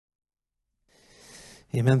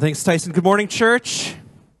Amen. Thanks, Tyson. Good morning, church.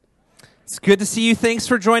 It's good to see you. Thanks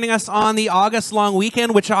for joining us on the August long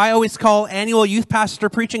weekend, which I always call annual Youth Pastor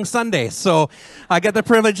Preaching Sunday. So I get the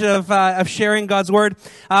privilege of sharing God's Word.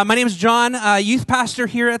 My name is John, youth pastor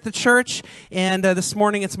here at the church, and this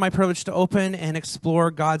morning it's my privilege to open and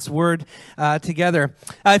explore God's Word together.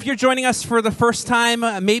 If you're joining us for the first time,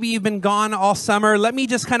 maybe you've been gone all summer, let me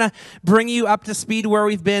just kind of bring you up to speed where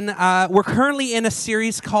we've been. We're currently in a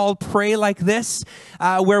series called Pray Like This,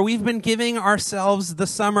 where we've been giving ourselves the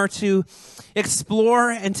summer to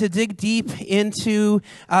explore and to dig deep into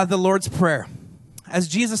the Lord's Prayer. As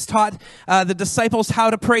Jesus taught the disciples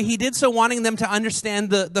how to pray, he did so wanting them to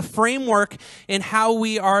understand the framework in how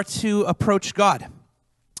we are to approach God.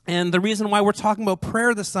 And the reason why we're talking about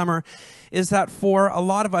prayer this summer is that for a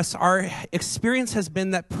lot of us, our experience has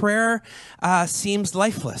been that prayer seems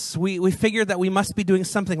lifeless. We figure that we must be doing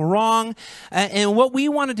something wrong. And what we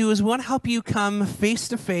want to do is we want to help you come face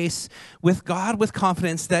to face with God with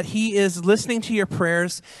confidence that he is listening to your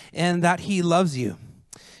prayers and that he loves you.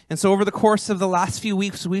 And so over the course of the last few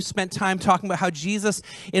weeks, we've spent time talking about how Jesus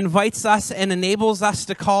invites us and enables us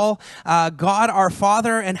to call God our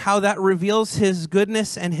Father and how that reveals his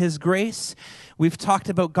goodness and his grace. We've talked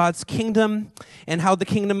about God's kingdom and how the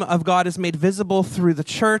kingdom of God is made visible through the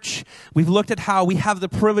church. We've looked at how we have the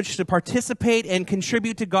privilege to participate and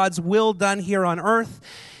contribute to God's will done here on earth.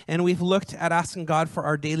 And we've looked at asking God for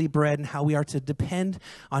our daily bread and how we are to depend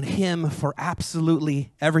on him for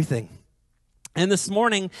absolutely everything. And this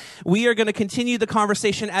morning, we are going to continue the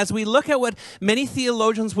conversation as we look at what many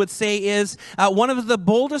theologians would say is one of the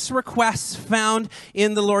boldest requests found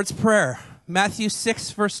in the Lord's Prayer. Matthew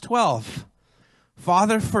 6, verse 12.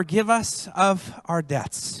 Father, forgive us of our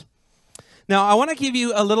debts. Now, I want to give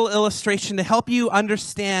you a little illustration to help you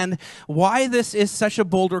understand why this is such a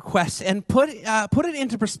bold request and put it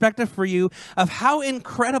into perspective for you of how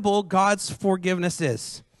incredible God's forgiveness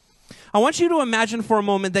is. I want you to imagine for a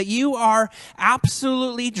moment that you are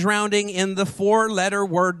absolutely drowning in the four-letter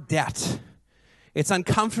word debt. It's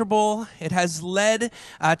uncomfortable. It has led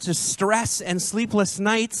to stress and sleepless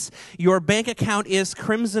nights. Your bank account is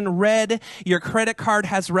crimson red. Your credit card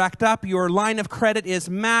has racked up. Your line of credit is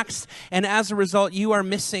maxed. And as a result, you are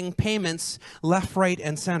missing payments left, right,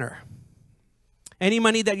 and center. Any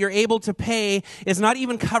money that you're able to pay is not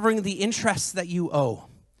even covering the interest that you owe.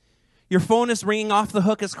 Your phone is ringing off the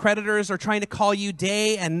hook as creditors are trying to call you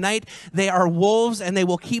day and night. They are wolves, and they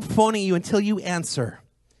will keep phoning you until you answer.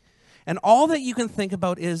 And all that you can think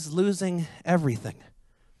about is losing everything.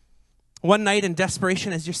 One night in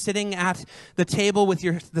desperation, as you're sitting at the table with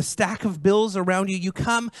the stack of bills around you, you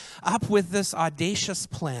come up with this audacious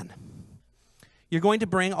plan. You're going to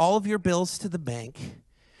bring all of your bills to the bank,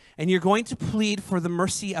 and you're going to plead for the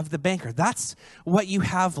mercy of the banker. That's what you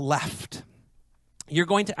have left. You're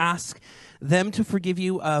going to ask them to forgive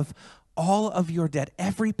you of all of your debt,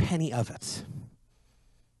 every penny of it.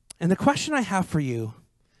 And the question I have for you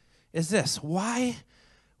is this: why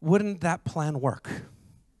wouldn't that plan work?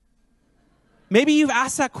 Maybe you've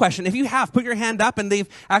asked that question. If you have, put your hand up and they've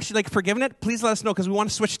actually forgiven it. Please let us know because we want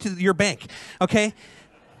to switch to your bank, okay?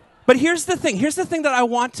 But here's the thing. Here's the thing that I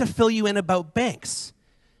want to fill you in about banks.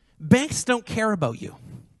 Banks don't care about you.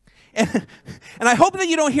 And I hope that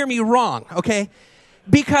you don't hear me wrong, okay?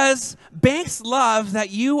 Because banks love that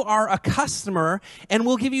you are a customer and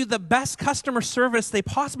will give you the best customer service they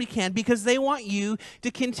possibly can because they want you to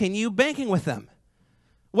continue banking with them.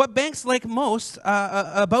 What banks like most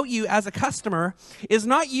about you as a customer is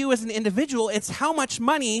not you as an individual, it's how much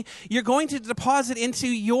money you're going to deposit into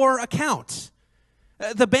your account.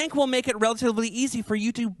 The bank will make it relatively easy for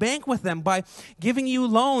you to bank with them by giving you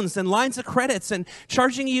loans and lines of credits and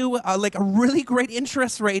charging you a really great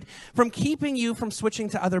interest rate from keeping you from switching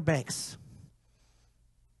to other banks.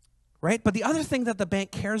 Right? But the other thing that the bank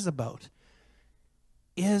cares about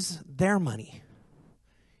is their money.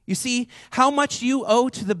 You see, how much you owe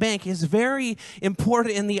to the bank is very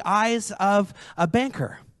important in the eyes of a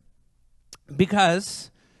banker because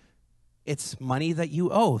it's money that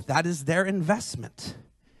you owe. That is their investment.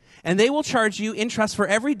 And they will charge you interest for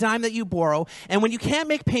every dime that you borrow. And when you can't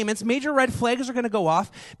make payments, major red flags are going to go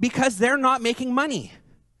off because they're not making money.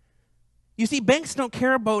 You see, banks don't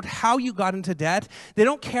care about how you got into debt. They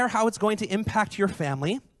don't care how it's going to impact your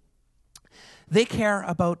family. They care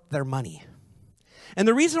about their money. And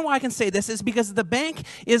the reason why I can say this is because the bank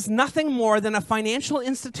is nothing more than a financial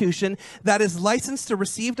institution that is licensed to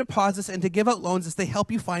receive deposits and to give out loans as they help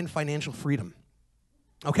you find financial freedom.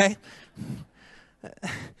 Okay?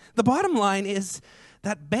 The bottom line is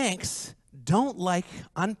that banks don't like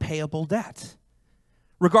unpayable debt.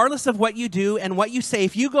 Regardless of what you do and what you say,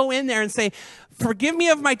 if you go in there and say, forgive me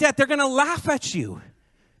of my debt, they're going to laugh at you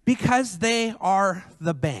because they are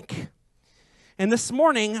the bank. And this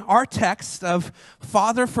morning, our text of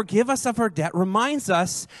Father, forgive us of our debt reminds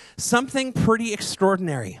us something pretty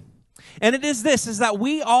extraordinary. And it is this, is that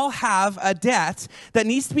we all have a debt that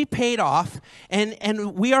needs to be paid off,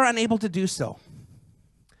 and we are unable to do so.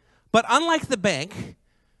 But unlike the bank,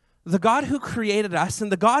 the God who created us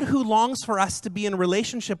and the God who longs for us to be in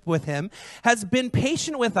relationship with him has been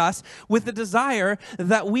patient with us with the desire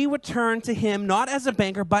that we would turn to him not as a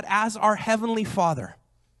banker, but as our heavenly Father.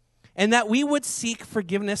 And that we would seek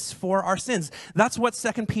forgiveness for our sins. That's what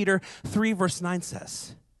 2 Peter 3 verse 9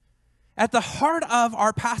 says. At the heart of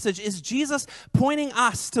our passage is Jesus pointing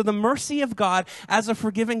us to the mercy of God as a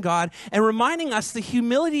forgiving God and reminding us the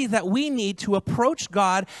humility that we need to approach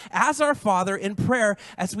God as our Father in prayer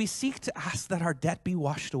as we seek to ask that our debt be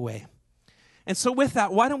washed away. And so with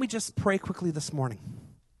that, why don't we just pray quickly this morning?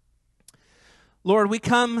 Lord, we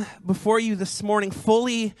come before you this morning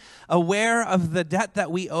fully aware of the debt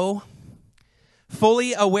that we owe,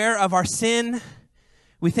 fully aware of our sin.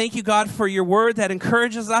 We thank you, God, for your word that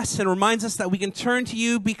encourages us and reminds us that we can turn to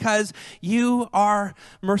you because you are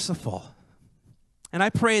merciful. And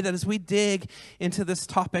I pray that as we dig into this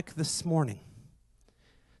topic this morning,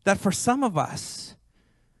 that for some of us,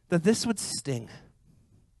 that this would sting.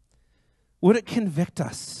 Would it convict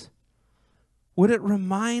us? Would it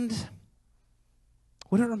remind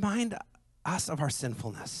us of our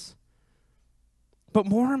sinfulness? But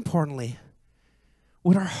more importantly,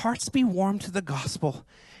 would our hearts be warmed to the gospel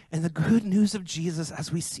and the good news of Jesus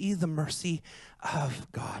as we see the mercy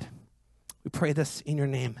of God? We pray this in your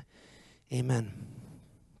name. Amen.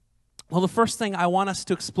 Well, the first thing I want us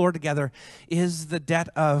to explore together is the debt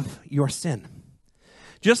of your sin.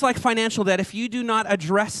 Just like financial debt, if you do not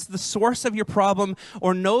address the source of your problem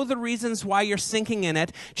or know the reasons why you're sinking in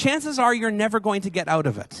it, chances are you're never going to get out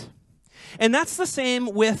of it. And that's the same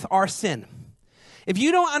with our sin. If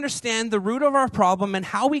you don't understand the root of our problem and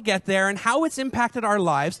how we get there and how it's impacted our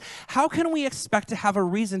lives, how can we expect to have a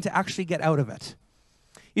reason to actually get out of it?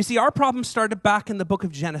 You see, our problem started back in the book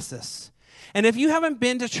of Genesis. And if you haven't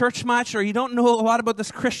been to church much or you don't know a lot about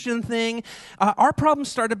this Christian thing, our problem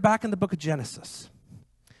started back in the book of Genesis.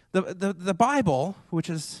 The Bible,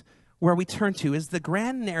 which is where we turn to, is the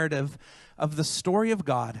grand narrative of the story of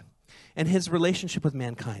God and his relationship with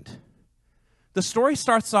mankind. The story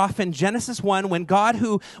starts off in Genesis 1 when God,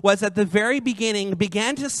 who was at the very beginning,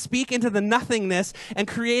 began to speak into the nothingness and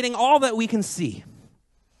creating all that we can see.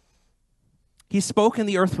 He spoke and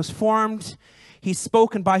the earth was formed. He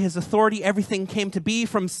spoke and by his authority everything came to be,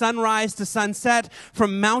 from sunrise to sunset,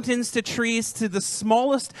 from mountains to trees to the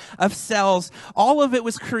smallest of cells. All of it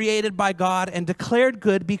was created by God and declared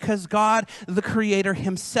good because God, the Creator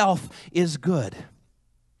himself, is good.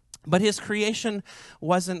 But his creation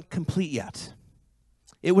wasn't complete yet.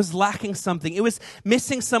 It was lacking something. It was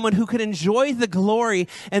missing someone who could enjoy the glory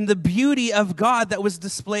and the beauty of God that was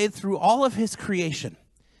displayed through all of his creation.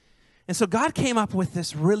 And so God came up with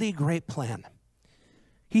this really great plan.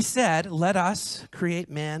 He said, let us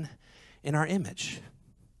create man in our image.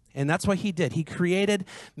 And that's what he did. He created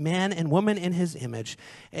man and woman in his image.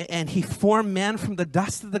 And he formed man from the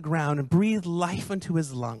dust of the ground and breathed life into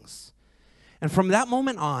his lungs. And from that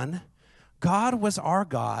moment on, God was our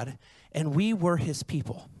God and we were his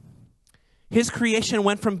people. His creation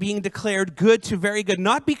went from being declared good to very good,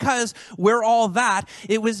 not because we're all that.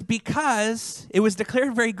 It was because it was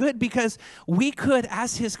declared very good because we could,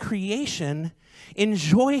 as his creation,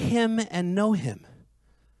 enjoy him and know him.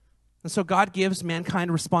 And so God gives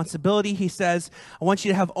mankind responsibility. He says, I want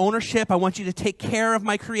you to have ownership. I want you to take care of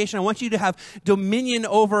my creation. I want you to have dominion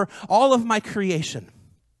over all of my creation.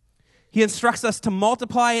 He instructs us to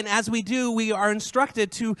multiply, and as we do, we are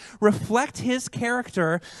instructed to reflect his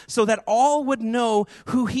character so that all would know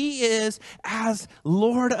who he is as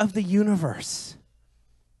Lord of the universe.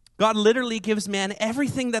 God literally gives man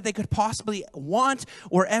everything that they could possibly want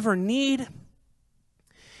or ever need,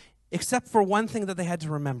 except for one thing that they had to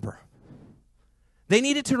remember. They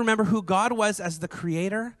needed to remember who God was as the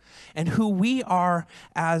creator and who we are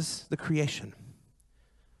as the creation.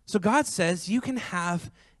 So God says, you can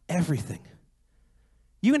have everything.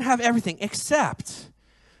 You can have everything, except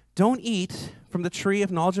don't eat from the tree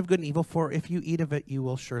of knowledge of good and evil, for if you eat of it, you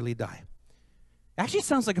will surely die. Actually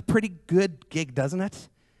sounds like a pretty good gig, doesn't it?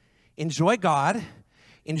 Enjoy God,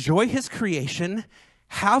 enjoy his creation,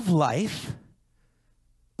 have life,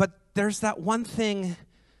 but there's that one thing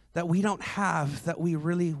that we don't have that we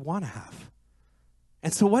really want to have.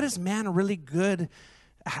 And so what is man really good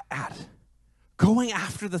at? Going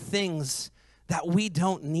after the things that we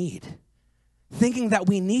don't need, thinking that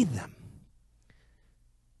we need them.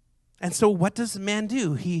 And so what does man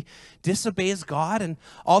do? He disobeys God and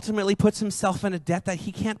ultimately puts himself in a debt that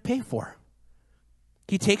he can't pay for.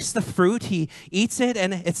 He takes the fruit, he eats it,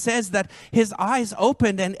 and it says that his eyes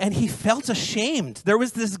opened and he felt ashamed. There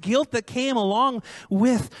was this guilt that came along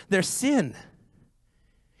with their sin.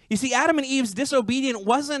 You see, Adam and Eve's disobedience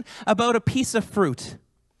wasn't about a piece of fruit.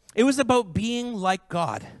 It was about being like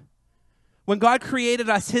God. When God created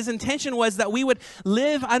us, his intention was that we would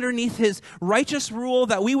live underneath his righteous rule,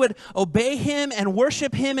 that we would obey him and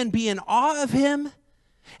worship him and be in awe of him,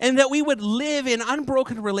 and that we would live in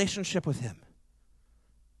unbroken relationship with him.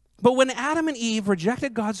 But when Adam and Eve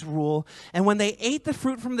rejected God's rule, and when they ate the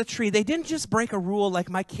fruit from the tree, they didn't just break a rule like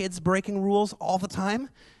my kids breaking rules all the time.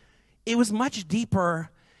 It was much deeper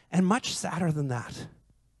and much sadder than that.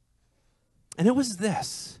 And it was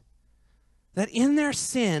this, that in their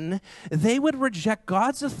sin, they would reject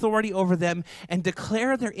God's authority over them and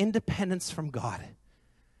declare their independence from God.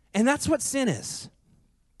 And that's what sin is.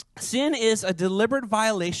 Sin is a deliberate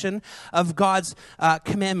violation of God's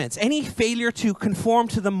commandments. Any failure to conform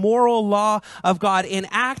to the moral law of God in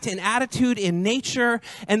act, in attitude, in nature.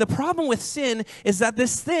 And the problem with sin is that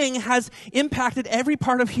this thing has impacted every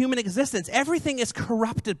part of human existence. Everything is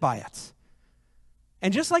corrupted by it.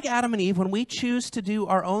 And just like Adam and Eve, when we choose to do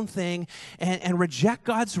our own thing and reject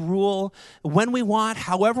God's rule when we want,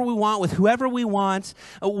 however we want, with whoever we want,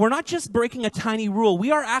 we're not just breaking a tiny rule. We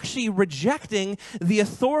are actually rejecting the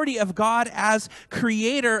authority of God as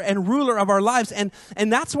creator and ruler of our lives. And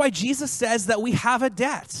that's why Jesus says that we have a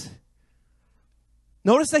debt.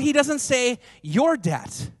 Notice that he doesn't say your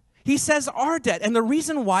debt. He says our debt. And the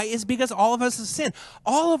reason why is because all of us have sinned.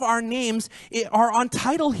 All of our names are on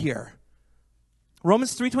title here.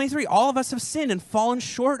 Romans 3:23, all of us have sinned and fallen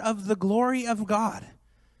short of the glory of God.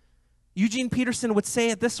 Eugene Peterson would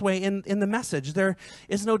say it this way in the Message: there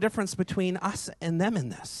is no difference between us and them in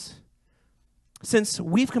this. Since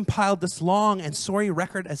we've compiled this long and sorry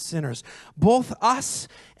record as sinners, both us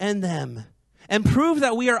and them, and prove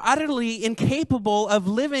that we are utterly incapable of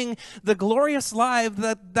living the glorious life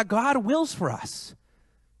that God wills for us.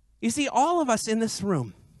 You see, all of us in this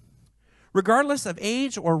room, regardless of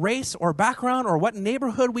age or race or background or what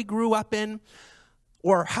neighborhood we grew up in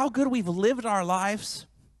or how good we've lived our lives,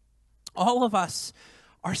 all of us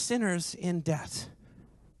are sinners in debt.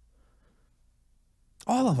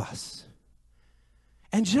 All of us.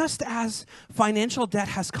 And just as financial debt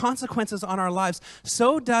has consequences on our lives,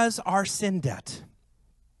 so does our sin debt.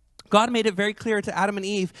 God made it very clear to Adam and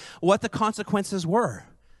Eve what the consequences were.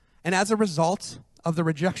 And as a result of the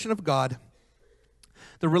rejection of God,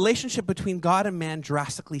 the relationship between God and man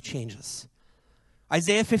drastically changes.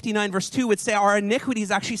 Isaiah 59 verse 2 would say our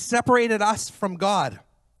iniquities actually separated us from God.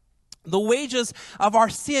 The wages of our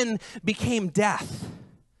sin became death.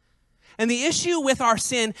 And the issue with our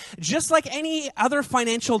sin, just like any other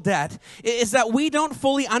financial debt, is that we don't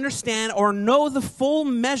fully understand or know the full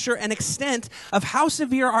measure and extent of how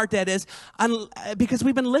severe our debt is because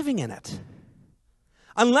we've been living in it.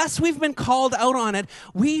 Unless we've been called out on it,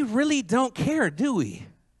 we really don't care, do we?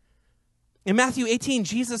 In Matthew 18,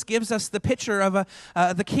 Jesus gives us the picture of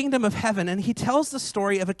the kingdom of heaven, and he tells the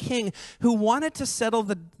story of a king who wanted to settle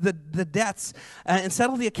the debts and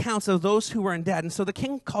settle the accounts of those who were in debt. And so the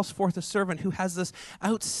king calls forth a servant who has this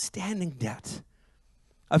outstanding debt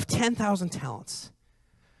of 10,000 talents.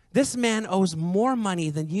 This man owes more money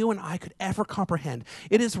than you and I could ever comprehend.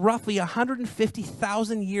 It is roughly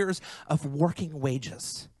 150,000 years of working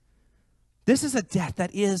wages. This is a debt that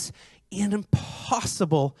is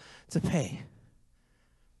impossible to pay.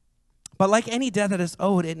 But like any debt that is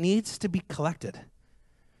owed, it needs to be collected.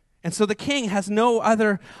 And so the king has no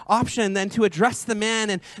other option than to address the man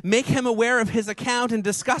and make him aware of his account and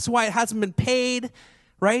discuss why it hasn't been paid,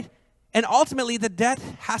 right? And ultimately, the debt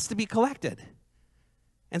has to be collected.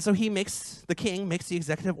 And so the king makes the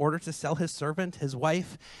executive order to sell his servant, his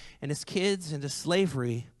wife, and his kids into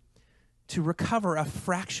slavery to recover a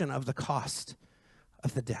fraction of the cost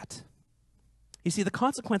of the debt. You see, the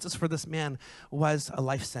consequences for this man was a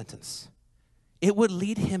life sentence. It would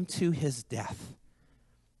lead him to his death.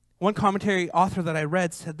 One commentary author that I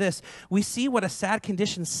read said this: we see what a sad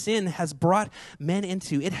condition sin has brought men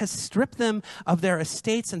into. It has stripped them of their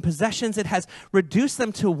estates and possessions. It has reduced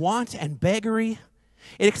them to want and beggary.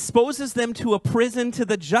 It exposes them to a prison, to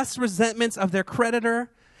the just resentments of their creditor,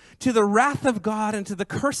 to the wrath of God, and to the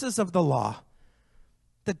curses of the law.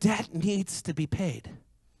 The debt needs to be paid.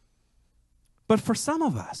 But for some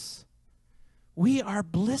of us, we are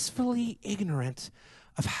blissfully ignorant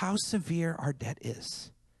of how severe our debt is.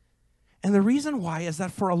 And the reason why is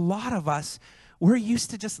that for a lot of us, we're used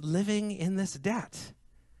to just living in this debt.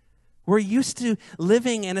 We're used to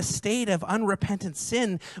living in a state of unrepentant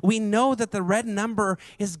sin. We know that the red number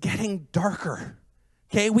is getting darker.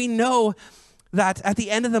 Okay, we know that at the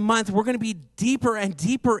end of the month, we're going to be deeper and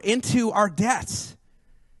deeper into our debts.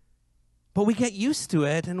 But we get used to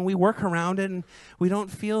it, and we work around it, and we don't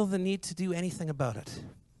feel the need to do anything about it.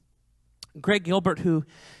 Greg Gilbert, who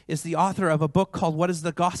is the author of a book called What is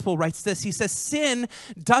the Gospel, writes this. He says, sin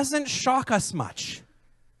doesn't shock us much.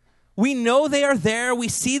 We know they are there. We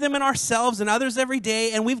see them in ourselves and others every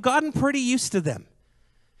day, and we've gotten pretty used to them.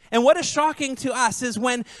 And what is shocking to us is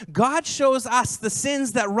when God shows us the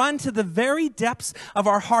sins that run to the very depths of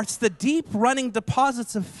our hearts, the deep running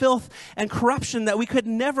deposits of filth and corruption that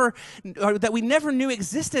we never knew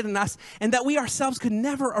existed in us, and that we ourselves could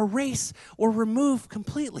never erase or remove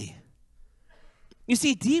completely. You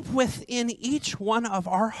see, deep within each one of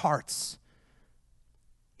our hearts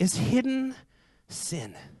is hidden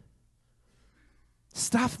sin.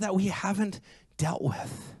 Stuff that we haven't dealt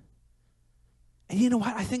with. And you know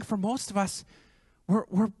what? I think for most of us,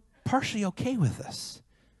 we're partially okay with this.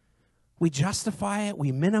 We justify it.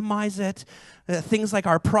 We minimize it. Things like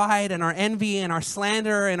our pride and our envy and our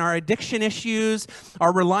slander and our addiction issues,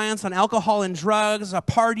 our reliance on alcohol and drugs,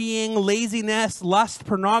 partying, laziness, lust,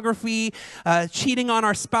 pornography, cheating on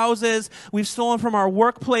our spouses. We've stolen from our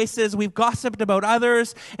workplaces. We've gossiped about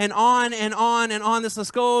others, and on and on and on this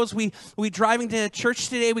list goes. We driving to church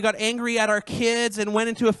today, we got angry at our kids and went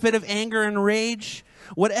into a fit of anger and rage.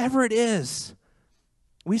 Whatever it is,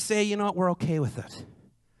 we say, you know what, we're okay with it.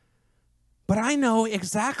 But I know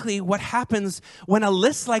exactly what happens when a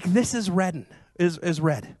list like this is read.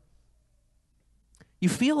 You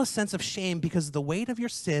feel a sense of shame because the weight of your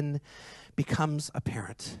sin becomes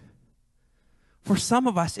apparent. For some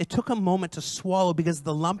of us, it took a moment to swallow because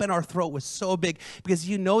the lump in our throat was so big, because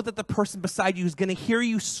you know that the person beside you is going to hear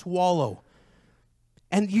you swallow.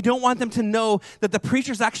 And you don't want them to know that the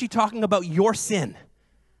preacher's actually talking about your sin.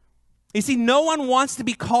 You see, no one wants to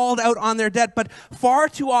be called out on their debt, but far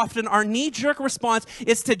too often our knee-jerk response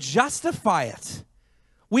is to justify it.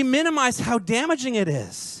 We minimize how damaging it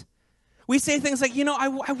is. We say things like, you know,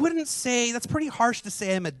 I wouldn't say, that's pretty harsh to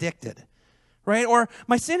say I'm addicted, right? Or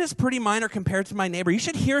my sin is pretty minor compared to my neighbor. You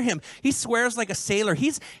should hear him. He swears like a sailor.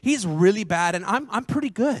 He's really bad, and I'm pretty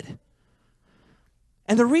good.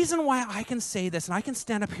 And the reason why I can say this, and I can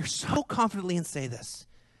stand up here so confidently and say this,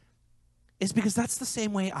 is because that's the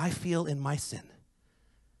same way I feel in my sin.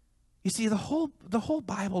 You see, the whole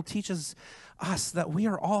Bible teaches us that we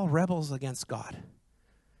are all rebels against God.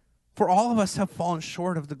 For all of us have fallen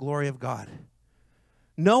short of the glory of God.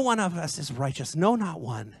 No one of us is righteous. No, not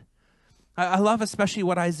one. I love especially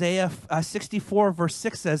what Isaiah 64 verse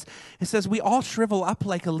 6 says. It says, we all shrivel up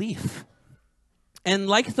like a leaf. And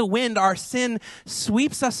like the wind, our sin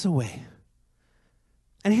sweeps us away.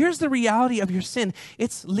 And here's the reality of your sin.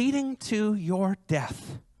 It's leading to your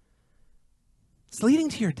death. It's leading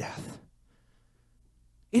to your death.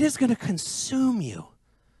 It is going to consume you.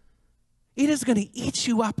 It is going to eat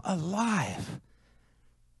you up alive.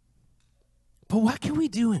 But what can we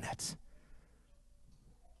do in it?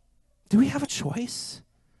 Do we have a choice?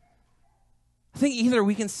 I think either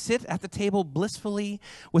we can sit at the table blissfully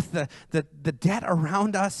with the debt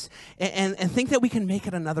around us and think that we can make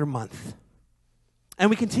it another month. And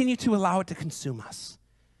we continue to allow it to consume us.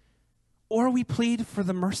 Or we plead for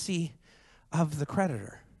the mercy of the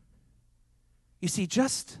creditor. You see,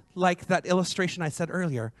 just like that illustration I said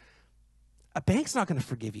earlier, a bank's not going to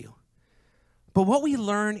forgive you. But what we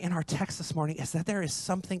learn in our text this morning is that there is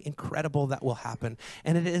something incredible that will happen.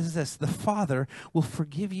 And it is this: the Father will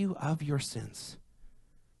forgive you of your sins.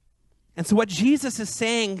 And so what Jesus is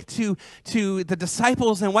saying to the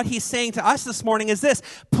disciples and what he's saying to us this morning is this: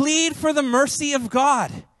 plead for the mercy of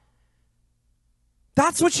God.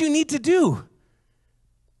 That's what you need to do.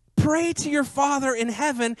 Pray to your Father in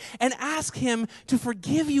heaven and ask him to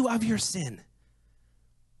forgive you of your sin.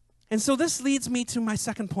 And so this leads me to my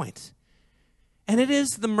second point. And it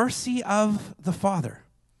is the mercy of the Father.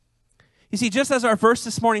 You see, just as our verse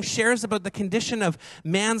this morning shares about the condition of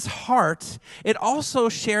man's heart, it also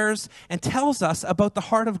shares and tells us about the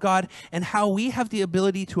heart of God and how we have the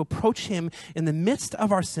ability to approach him in the midst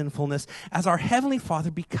of our sinfulness as our Heavenly Father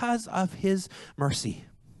because of his mercy.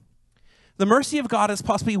 The mercy of God is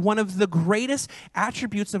possibly one of the greatest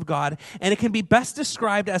attributes of God, and it can be best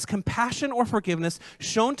described as compassion or forgiveness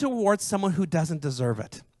shown towards someone who doesn't deserve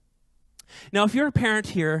it. Now, if you're a parent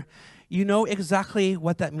here, you know exactly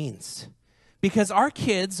what that means. Because our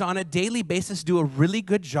kids on a daily basis do a really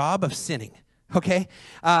good job of sinning. Okay?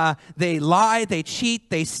 They lie, they cheat,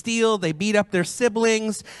 they steal, they beat up their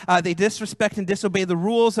siblings, they disrespect and disobey the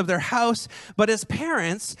rules of their house. But as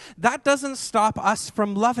parents, that doesn't stop us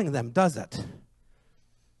from loving them, does it?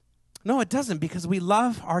 No, it doesn't, because we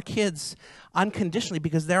love our kids unconditionally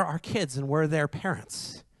because they're our kids and we're their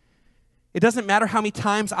parents. It doesn't matter how many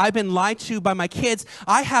times I've been lied to by my kids.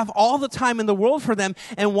 I have all the time in the world for them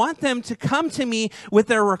and want them to come to me with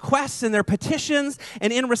their requests and their petitions.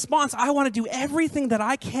 And in response, I want to do everything that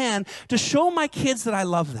I can to show my kids that I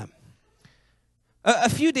love them. A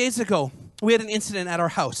few days ago, we had an incident at our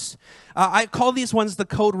house. I call these ones the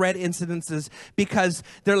code red incidences because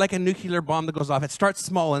they're like a nuclear bomb that goes off. It starts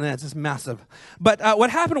small and then it's just massive. But what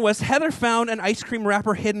happened was Heather found an ice cream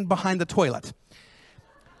wrapper hidden behind the toilet.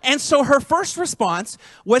 And so her first response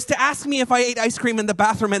was to ask me if I ate ice cream in the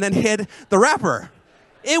bathroom and then hid the wrapper.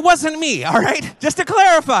 It wasn't me, all right? Just to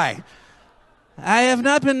clarify. I have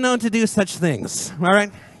not been known to do such things, all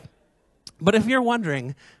right? But if you're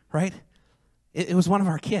wondering, right, it was one of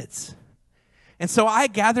our kids. And so I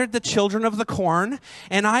gathered the children of the corn,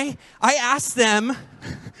 and I asked them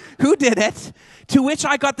who did it, to which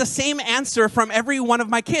I got the same answer from every one of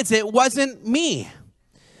my kids. It wasn't me.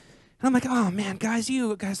 And I'm like, oh man, guys,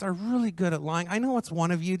 you guys are really good at lying. I know it's one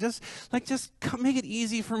of you. Just make it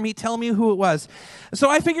easy for me. Tell me who it was. So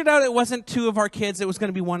I figured out it wasn't two of our kids. It was going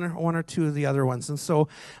to be one or two of the other ones. And so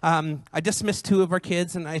I dismissed two of our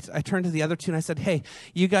kids, and I turned to the other two, and I said, hey,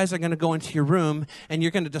 you guys are going to go into your room, and you're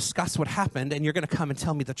going to discuss what happened, and you're going to come and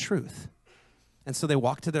tell me the truth. And so they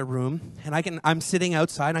walk to their room, and I'm sitting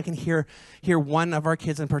outside, and I can hear one of our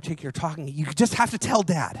kids in particular talking. You just have to tell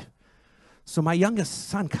Dad. So my youngest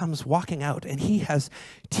son comes walking out, and he has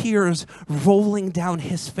tears rolling down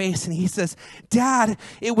his face, and he says, Dad,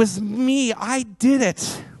 it was me. I did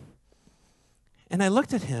it. And I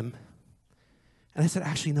looked at him, and I said,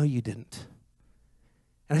 actually, no, you didn't.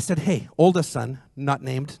 And I said, hey, oldest son, not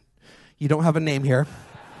named. You don't have a name here.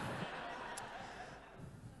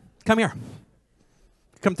 Come here.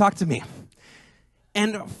 Come talk to me.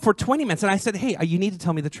 And for 20 minutes, and I said, hey, you need to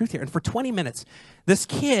tell me the truth here. And for 20 minutes, this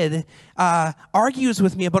kid argues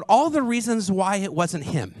with me about all the reasons why it wasn't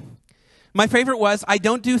him. My favorite was, I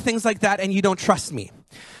don't do things like that, and you don't trust me.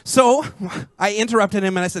 So I interrupted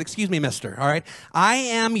him, and I said, excuse me, mister, all right? I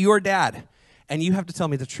am your dad, and you have to tell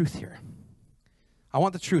me the truth here. I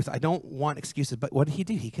want the truth. I don't want excuses. But what did he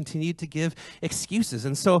do? He continued to give excuses.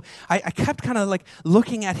 And so I kept kind of like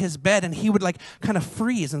looking at his bed, and he would like kind of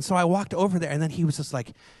freeze. And so I walked over there, and then he was just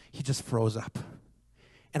like, he just froze up.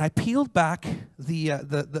 And I peeled back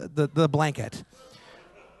the blanket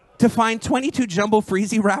to find 22 jumbo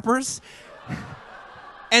freezy wrappers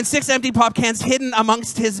and 6 empty pop cans hidden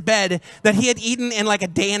amongst his bed that he had eaten in like a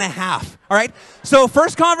day and a half. All right? So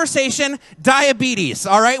first conversation, diabetes.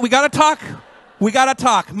 All right? We got to talk.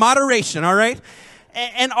 Moderation, all right?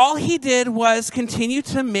 And all he did was continue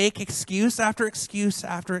to make excuse after excuse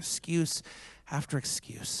after excuse after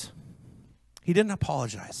excuse. He didn't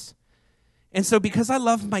apologize. And so because I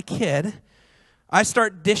love my kid, I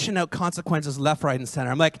start dishing out consequences left, right, and center.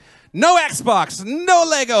 I'm like, no Xbox, no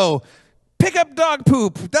Lego, pick up dog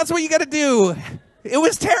poop. That's what you got to do. It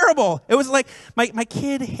was terrible. It was like my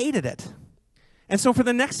kid hated it. And so for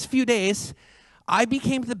the next few days, I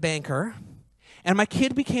became the banker, and my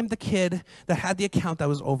kid became the kid that had the account that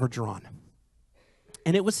was overdrawn.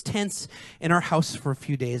 And it was tense in our house for a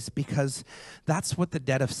few days because that's what the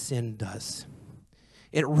debt of sin does.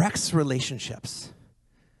 It wrecks relationships.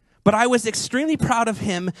 But I was extremely proud of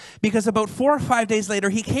him because about 4 or 5 days later,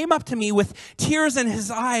 he came up to me with tears in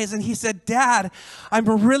his eyes, and he said, Dad, I'm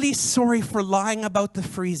really sorry for lying about the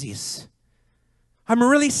freezies. I'm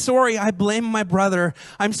really sorry I blame my brother.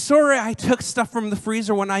 I'm sorry I took stuff from the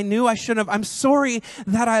freezer when I knew I shouldn't have. I'm sorry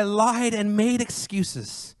that I lied and made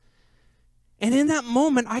excuses. And in that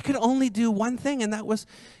moment, I could only do one thing, and that was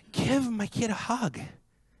give my kid a hug.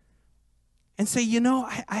 And say,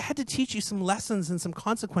 I had to teach you some lessons and some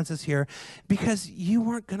consequences here because you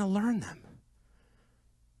weren't going to learn them.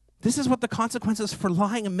 This is what the consequences for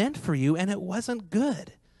lying meant for you, and it wasn't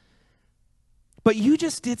good. But you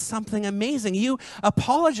just did something amazing. You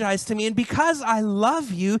apologized to me, and because I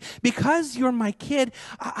love you, because you're my kid,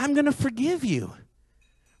 I'm going to forgive you.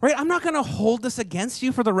 Right? I'm not going to hold this against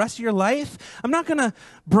you for the rest of your life. I'm not going to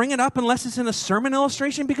bring it up unless it's in a sermon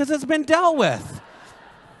illustration because it's been dealt with.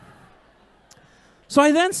 So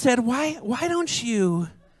I then said, why don't you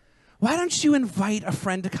invite a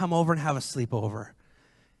friend to come over and have a sleepover?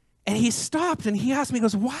 And he stopped and he asked me, he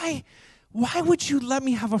goes, why would you let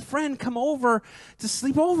me have a friend come over to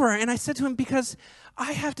sleep over? And I said to him, because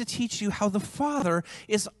I have to teach you how the Father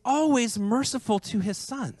is always merciful to his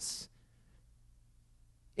sons.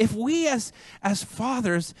 If we as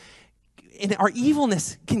fathers in our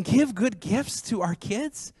evilness can give good gifts to our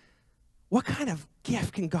kids, what kind of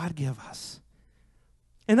gift can God give us?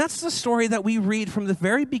 And that's the story that we read from the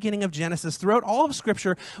very beginning of Genesis. Throughout all of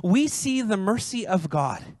Scripture, we see the mercy of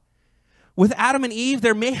God. With Adam and Eve,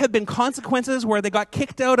 there may have been consequences where they got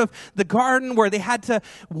kicked out of the garden, where they had to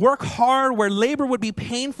work hard, where labor would be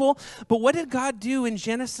painful. But what did God do in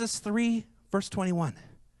Genesis 3, verse 21?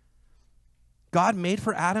 God made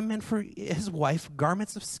for Adam and for his wife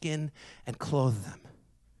garments of skin and clothed them.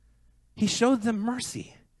 He showed them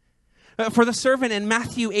mercy. For the servant in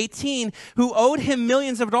Matthew 18 who owed him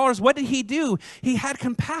millions of dollars, what did he do? He had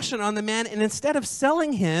compassion on the man, and instead of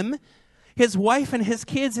selling him, his wife and his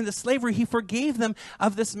kids into slavery, he forgave them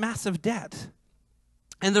of this massive debt.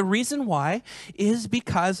 And the reason why is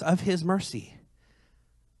because of his mercy.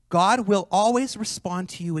 God will always respond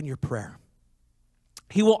to you in your prayer.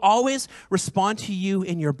 He will always respond to you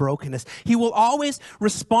in your brokenness. He will always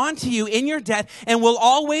respond to you in your debt and will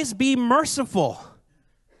always be merciful.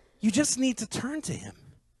 You just need to turn to him.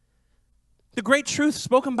 The great truth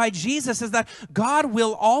spoken by Jesus is that God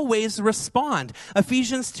will always respond.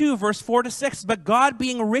 Ephesians 2, verse 4-6, but God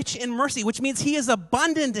being rich in mercy, which means he is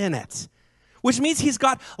abundant in it, which means he's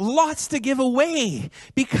got lots to give away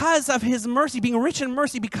because of his mercy, being rich in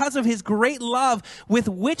mercy because of his great love with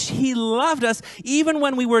which he loved us, even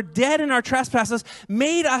when we were dead in our trespasses,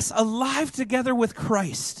 made us alive together with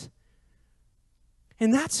Christ.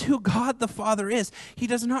 And that's who God the Father is. He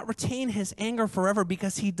does not retain his anger forever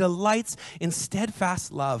because he delights in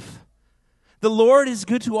steadfast love. The Lord is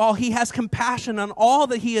good to all. He has compassion on all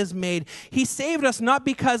that he has made. He saved us not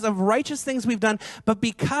because of righteous things we've done, but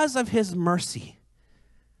because of his mercy.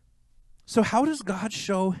 So how does God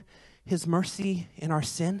show his mercy in our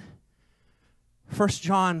sin? 1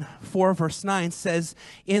 John 4, verse 9 says,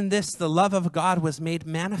 in this the love of God was made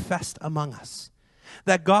manifest among us,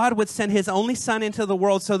 that God would send his only Son into the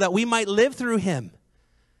world so that we might live through him.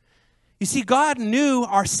 You see, God knew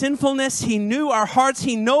our sinfulness. He knew our hearts.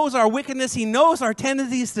 He knows our wickedness. He knows our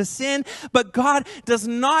tendencies to sin. But God does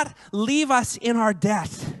not leave us in our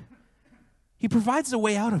debt. He provides a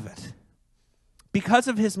way out of it. Because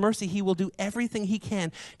of his mercy, he will do everything he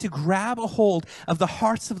can to grab a hold of the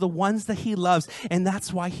hearts of the ones that he loves. And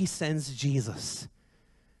that's why he sends Jesus.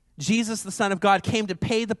 Jesus, the Son of God, came to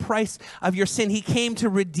pay the price of your sin. He came to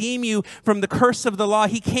redeem you from the curse of the law.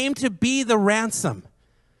 He came to be the ransom.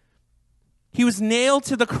 He was nailed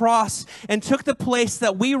to the cross and took the place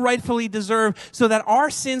that we rightfully deserve so that our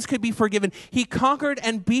sins could be forgiven. He conquered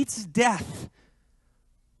and beats death.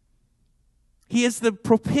 He is the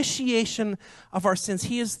propitiation of our sins.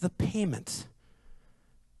 He is the payment.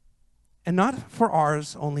 And not for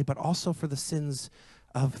ours only, but also for the sins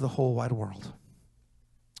of the whole wide world.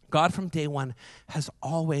 God from day one has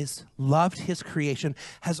always loved his creation,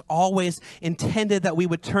 has always intended that we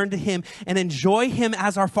would turn to him and enjoy him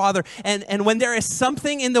as our Father. And when there is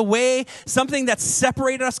something in the way, something that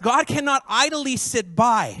separated us, God cannot idly sit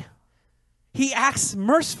by. He acts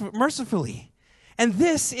mercifully. And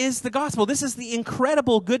this is the gospel. This is the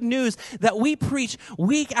incredible good news that we preach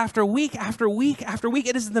week after week after week after week.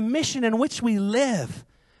 It is the mission in which we live.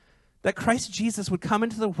 That Christ Jesus would come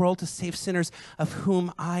into the world to save sinners, of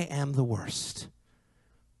whom I am the worst.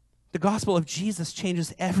 The gospel of Jesus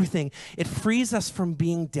changes everything. It frees us from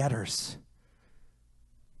being debtors.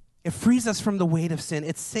 It frees us from the weight of sin.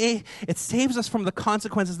 It saves us from the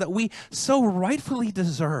consequences that we so rightfully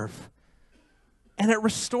deserve. And it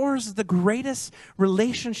restores the greatest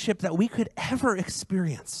relationship that we could ever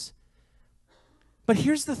experience. But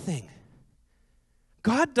here's the thing.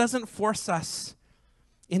 God doesn't force us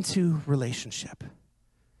into relationship.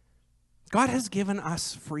 God has given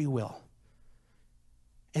us free will.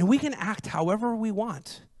 And we can act however we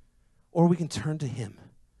want, or we can turn to him.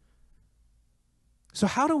 So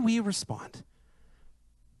how do we respond?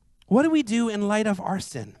 What do we do in light of our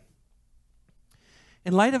sin?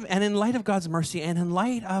 In light of God's mercy and in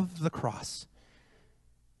light of the cross?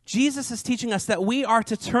 Jesus is teaching us that we are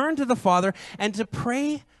to turn to the Father and to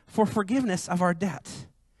pray for forgiveness of our debt.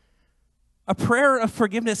 A prayer of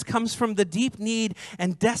forgiveness comes from the deep need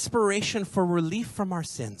and desperation for relief from our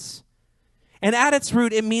sins. And at its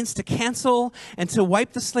root, it means to cancel and to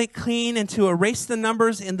wipe the slate clean and to erase the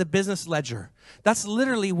numbers in the business ledger. That's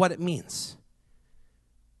literally what it means.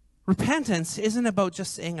 Repentance isn't about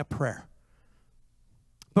just saying a prayer,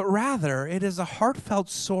 but rather it is a heartfelt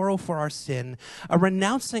sorrow for our sin, a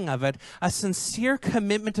renouncing of it, a sincere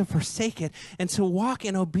commitment to forsake it and to walk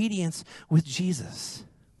in obedience with Jesus.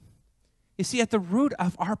 You see, at the root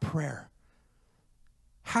of our prayer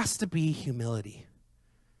has to be humility.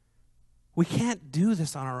 We can't do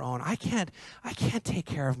this on our own. I can't take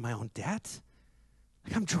care of my own debt.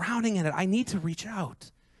 Like, I'm drowning in it. I need to reach out.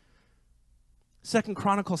 2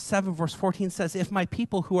 Chronicles 7 verse 14 says, if my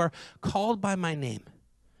people who are called by my name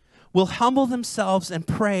will humble themselves and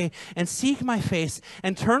pray and seek my face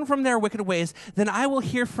and turn from their wicked ways, then I will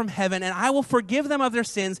hear from heaven and I will forgive them of their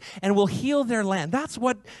sins and will heal their land. That's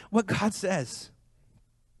what God says.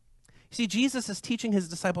 You see, Jesus is teaching his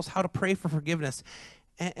disciples how to pray for forgiveness,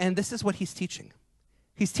 and this is what he's teaching.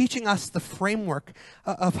 He's teaching us the framework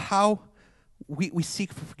of how we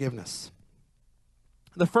seek for forgiveness.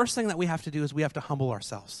 The first thing that we have to do is we have to humble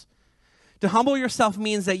ourselves. To humble yourself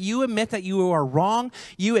means that you admit that you are wrong.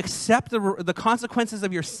 You accept the consequences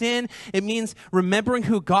of your sin. It means remembering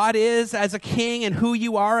who God is as a king and who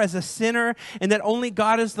you are as a sinner, and that only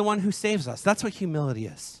God is the one who saves us. That's what humility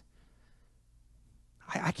is.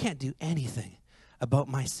 I can't do anything about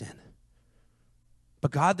my sin,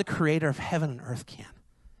 but God, the creator of heaven and earth, can.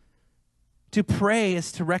 To pray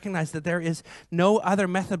is to recognize that there is no other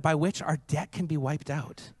method by which our debt can be wiped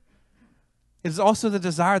out. It is also the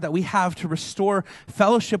desire that we have to restore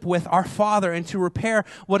fellowship with our Father and to repair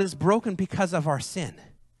what is broken because of our sin.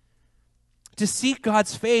 To seek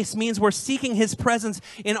God's face means we're seeking his presence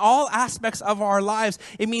in all aspects of our lives.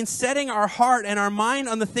 It means setting our heart and our mind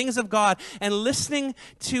on the things of God and listening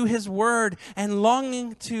to his word and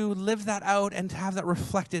longing to live that out and to have that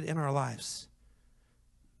reflected in our lives.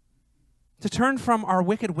 To turn from our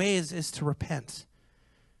wicked ways is to repent,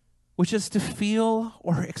 which is to feel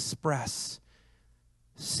or express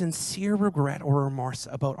sincere regret or remorse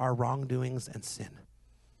about our wrongdoings and sin.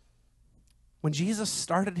 When Jesus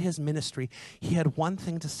started his ministry, he had one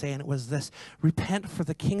thing to say, and it was this: repent, for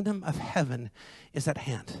the kingdom of heaven is at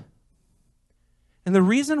hand. And the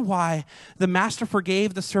reason why the master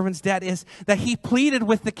forgave the servant's debt is that he pleaded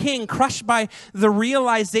with the king, crushed by the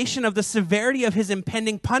realization of the severity of his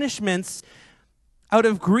impending punishments, out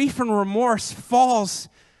of grief and remorse, falls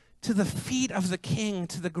to the feet of the king,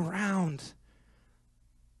 to the ground.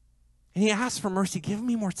 And he asks for mercy. Give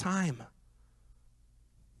me more time.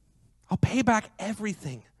 I'll pay back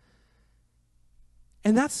everything.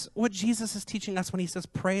 And that's what Jesus is teaching us when he says,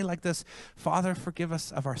 pray like this: Father, forgive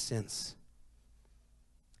us of our sins.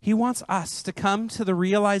 He wants us to come to the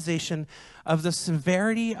realization of the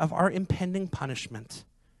severity of our impending punishment,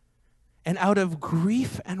 and out of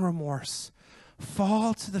grief and remorse,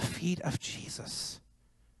 fall to the feet of Jesus,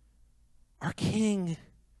 our King,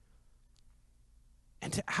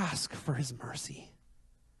 and to ask for his mercy.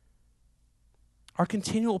 Our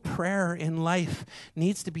continual prayer in life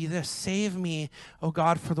needs to be this: save me, O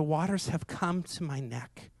God, for the waters have come to my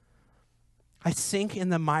neck. I sink in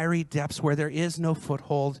the miry depths where there is no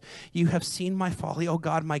foothold. You have seen my folly. O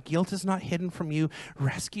God, my guilt is not hidden from you.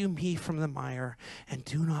 Rescue me from the mire and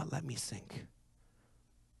do not let me sink.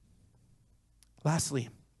 Lastly,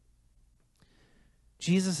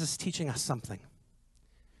 Jesus is teaching us something.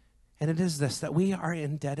 And it is this: that we are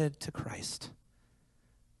indebted to Christ.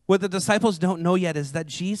 What the disciples don't know yet is that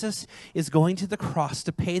Jesus is going to the cross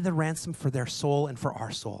to pay the ransom for their soul and for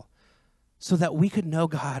our soul, so that we could know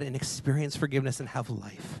God and experience forgiveness and have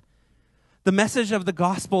life. The message of the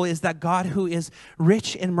gospel is that God, who is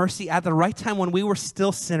rich in mercy, at the right time when we were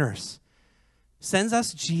still sinners, sends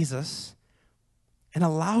us Jesus and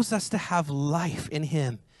allows us to have life in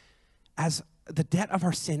him as the debt of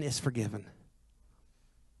our sin is forgiven.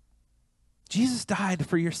 Jesus died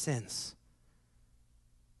for your sins.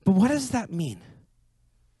 But what does that mean?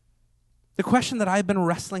 The question that I've been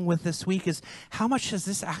wrestling with this week is, how much has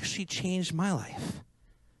this actually changed my life?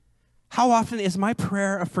 How often is my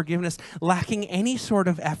prayer of forgiveness lacking any sort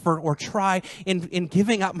of effort or try in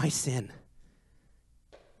giving up my sin?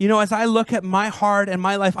 You know, as I look at my heart and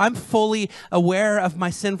my life, I'm fully aware of my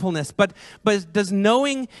sinfulness. But does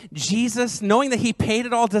knowing Jesus, knowing that he paid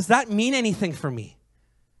it all, does that mean anything for me?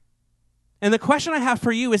 And the question I have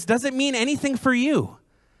for you is, does it mean anything for you?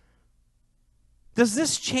 Does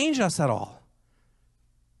this change us at all?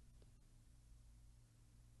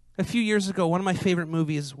 A few years ago, one of my favorite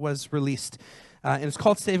movies was released, and it's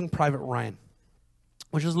called Saving Private Ryan,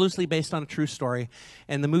 which is loosely based on a true story.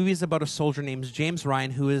 And the movie is about a soldier named James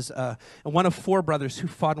Ryan, who is one of 4 brothers who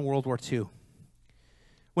fought in World War II.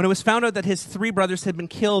 When it was found out that his 3 brothers had been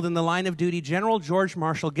killed in the line of duty, General George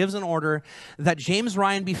Marshall gives an order that James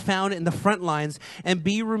Ryan be found in the front lines and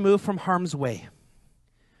be removed from harm's way.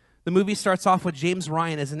 The movie starts off with James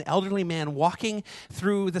Ryan as an elderly man walking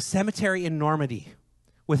through the cemetery in Normandy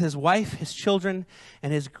with his wife, his children,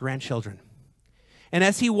 and his grandchildren. And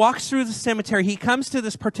as he walks through the cemetery, he comes to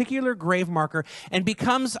this particular grave marker and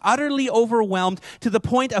becomes utterly overwhelmed to the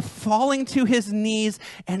point of falling to his knees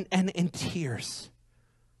and in tears.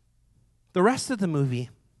 The rest of the movie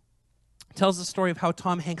tells the story of how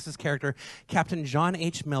Tom Hanks' character, Captain John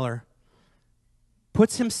H. Miller,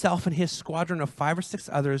 puts himself and his squadron of 5 or 6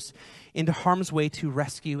 others into harm's way to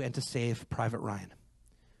rescue and to save Private Ryan.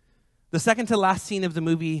 The second to last scene of the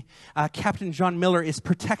movie, Captain John Miller is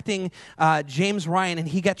protecting James Ryan, and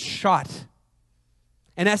he gets shot.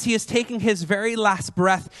 And as he is taking his very last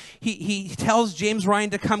breath, he tells James Ryan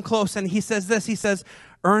to come close, and he says this, he says,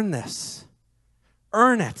 "Earn this.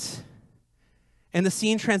 Earn it." And the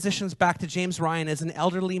scene transitions back to James Ryan as an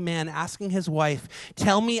elderly man asking his wife,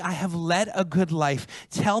 "Tell me I have led a good life.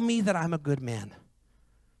 Tell me that I'm a good man."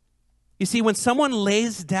 You see, when someone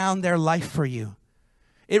lays down their life for you,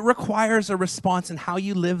 it requires a response in how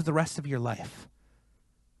you live the rest of your life.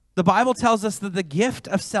 The Bible tells us that the gift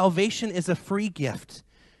of salvation is a free gift.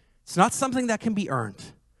 It's not something that can be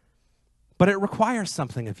earned, but it requires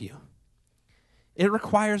something of you. It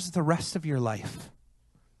requires the rest of your life.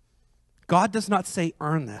 God does not say,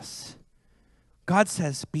 "Earn this." God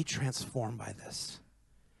says, "Be transformed by this."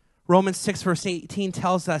 Romans 6 verse 18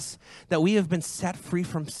 tells us that we have been set free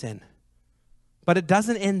from sin. But it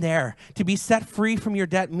doesn't end there. To be set free from your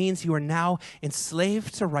debt means you are now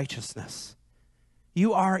enslaved to righteousness.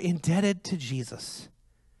 You are indebted to Jesus.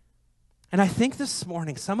 And I think this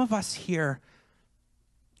morning, some of us here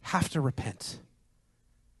have to repent.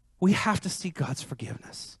 We have to seek God's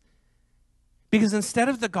forgiveness. Because instead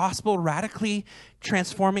of the gospel radically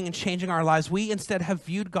transforming and changing our lives, we instead have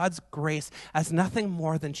viewed God's grace as nothing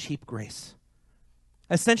more than cheap grace.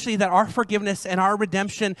 Essentially, that our forgiveness and our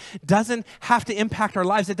redemption doesn't have to impact our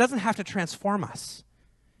lives. It doesn't have to transform us.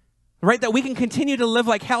 Right? That we can continue to live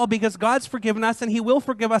like hell because God's forgiven us and he will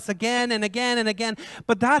forgive us again and again and again.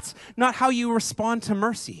 But that's not how you respond to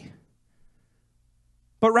mercy.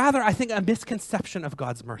 But rather, I think, a misconception of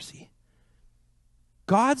God's mercy.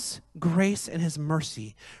 God's grace and his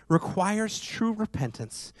mercy requires true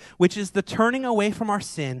repentance, which is the turning away from our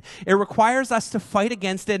sin. It requires us to fight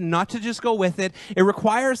against it, not to just go with it. It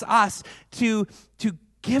requires us to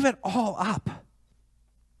give it all up,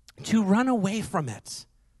 to run away from it,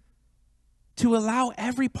 to allow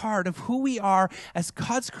every part of who we are as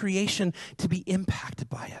God's creation to be impacted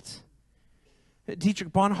by it.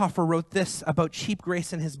 Dietrich Bonhoeffer wrote this about cheap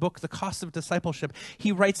grace in his book, The Cost of Discipleship.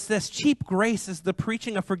 He writes this: cheap grace is the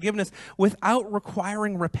preaching of forgiveness without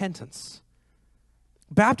requiring repentance,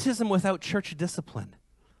 baptism without church discipline,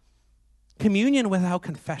 communion without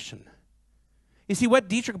confession. You see, what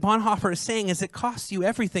Dietrich Bonhoeffer is saying is it costs you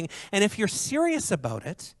everything. And if you're serious about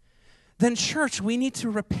it, then church, we need to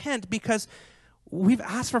repent because we've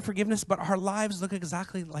asked for forgiveness, but our lives look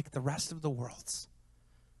exactly like the rest of the world's.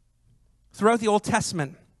 Throughout the Old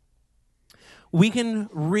Testament, we can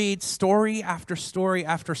read story after story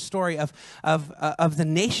after story of the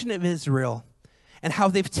nation of Israel and how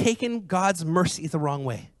they've taken God's mercy the wrong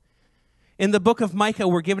way. In the book of Micah,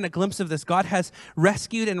 we're given a glimpse of this. God has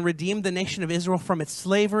rescued and redeemed the nation of Israel from its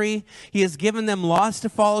slavery. He has given them laws to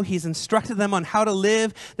follow. He's instructed them on how to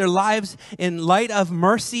live their lives in light of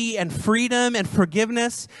mercy and freedom and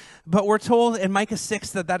forgiveness. But we're told in Micah 6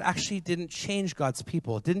 that actually didn't change God's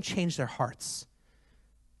people. It didn't change their hearts.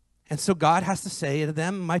 And so God has to say to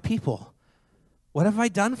them, "My people, what have I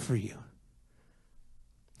done for you?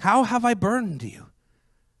 How have I burdened you?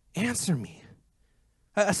 Answer me."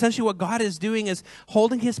 Essentially, what God is doing is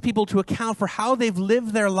holding his people to account for how they've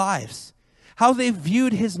lived their lives, how they've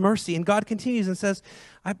viewed his mercy. And God continues and says,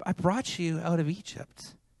 I brought you out of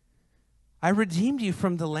Egypt. I redeemed you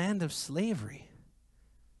from the land of slavery.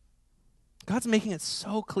 God's making it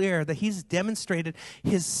so clear that he's demonstrated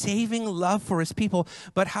his saving love for his people.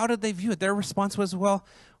 But how did they view it? Their response was, "Well,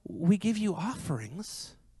 we give you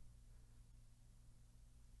offerings."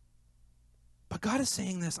 But God is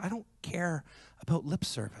saying this: I don't care about lip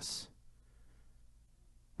service.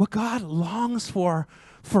 What God longs for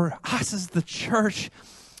us as the church,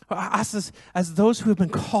 us as those who have been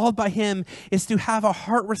called by him, is to have a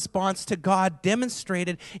heart response to God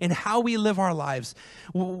demonstrated in how we live our lives.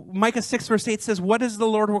 Micah 6 verse 8 says, "What does the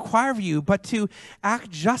Lord require of you but to act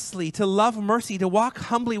justly, to love mercy, to walk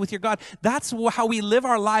humbly with your God?" That's how we live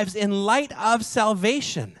our lives in light of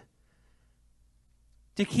salvation.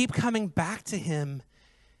 To keep coming back to him,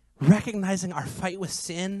 recognizing our fight with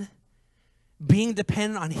sin, being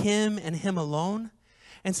dependent on him and him alone.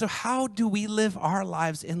 And so how do we live our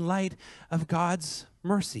lives in light of God's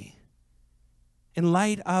mercy? In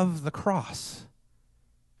light of the cross?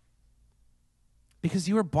 Because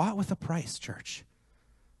you were bought with a price, church.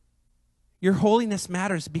 Your holiness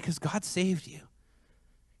matters because God saved you.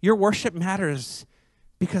 Your worship matters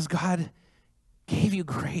because God gave you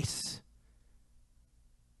grace.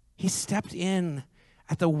 He stepped in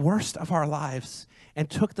at the worst of our lives and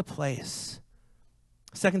took the place.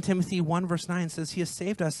 2 Timothy 1 verse 9 says he has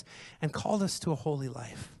saved us and called us to a holy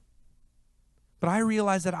life. But I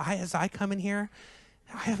realize that as I come in here,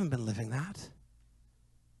 I haven't been living that.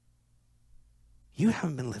 You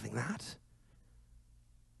haven't been living that.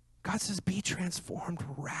 God says, be transformed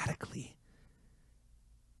radically.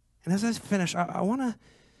 And as I finish, I want to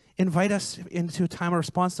invite us into a time of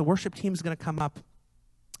response. The worship team is going to come up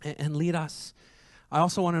and lead us. I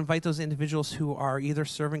also want to invite those individuals who are either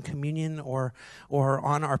serving communion or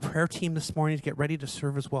on our prayer team this morning to get ready to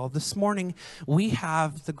serve as well. This morning, we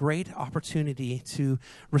have the great opportunity to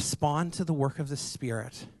respond to the work of the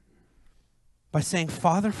Spirit by saying,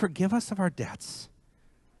 Father, forgive us of our debts.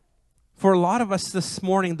 For a lot of us this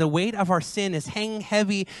morning, the weight of our sin is hanging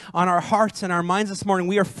heavy on our hearts and our minds this morning.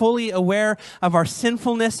 We are fully aware of our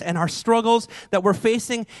sinfulness and our struggles that we're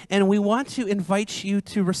facing, and we want to invite you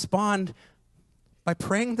to respond by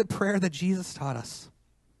praying the prayer that Jesus taught us.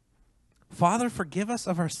 Father, forgive us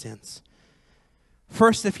of our sins.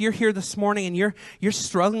 First, if you're here this morning and you're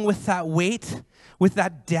struggling with that weight, with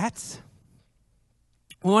that debt,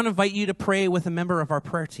 we want to invite you to pray with a member of our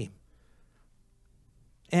prayer team.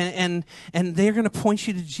 And they're going to point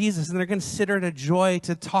you to Jesus, and they're going to consider it a joy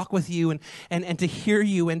to talk with you and to hear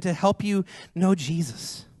you and to help you know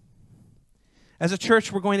Jesus. As a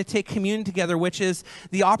church, we're going to take communion together, which is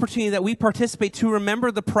the opportunity that we participate to remember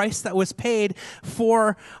the price that was paid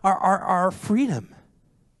for our freedom.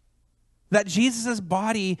 That Jesus'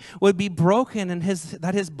 body would be broken and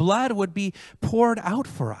that his blood would be poured out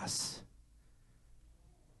for us.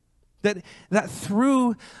 That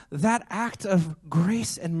through that act of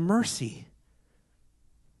grace and mercy,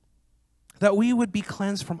 that we would be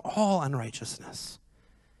cleansed from all unrighteousness.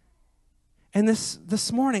 And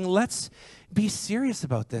this morning, let's be serious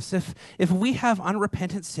about this. If we have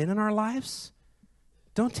unrepentant sin in our lives,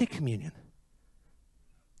 don't take communion.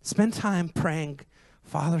 Spend time praying,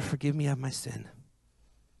 Father, forgive me of my sin.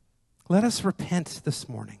 Let us repent this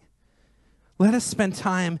morning. Let us spend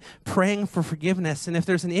time praying for forgiveness. And if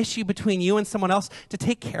there's an issue between you and someone else, to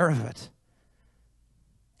take care of it.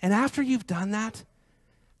 And after you've done that,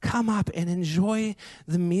 come up and enjoy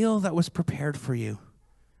the meal that was prepared for you.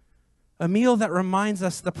 A meal that reminds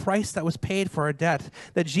us the price that was paid for our debt,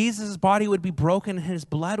 that Jesus' body would be broken and his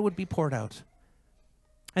blood would be poured out.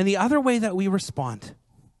 And the other way that we respond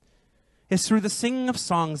is through the singing of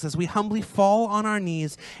songs as we humbly fall on our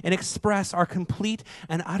knees and express our complete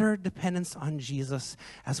and utter dependence on Jesus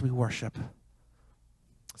as we worship.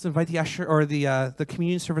 Let's invite the usher or the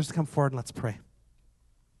communion service to come forward and let's pray.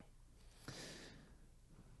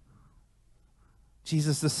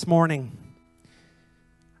 Jesus, this morning,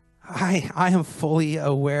 I am fully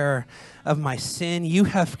aware of my sin. You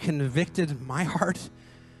have convicted my heart.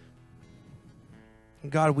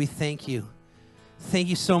 God, we thank you. Thank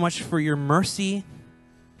you so much for your mercy,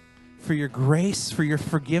 for your grace, for your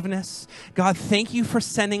forgiveness. God, thank you for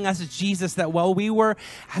sending us Jesus, that while we were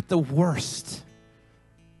at the worst,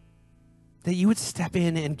 that you would step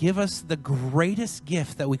in and give us the greatest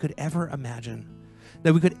gift that we could ever imagine,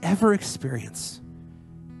 that we could ever experience.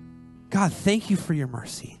 God, thank you for your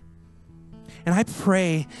mercy. And I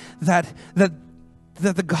pray that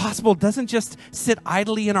the gospel doesn't just sit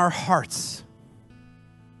idly in our hearts,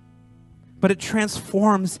 but it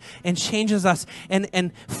transforms and changes us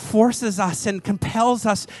and forces us and compels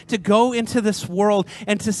us to go into this world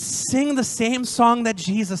and to sing the same song that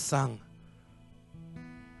Jesus sung.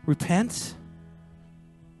 Repent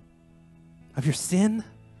of your sin,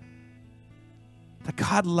 that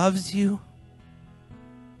God loves you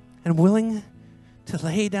and willing to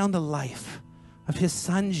lay down the life of his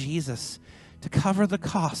son Jesus to cover the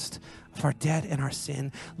cost of our debt and our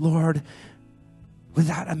sin. Lord, would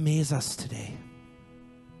that amaze us today?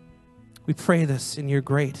 We pray this in your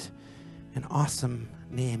great and awesome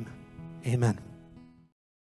name. Amen.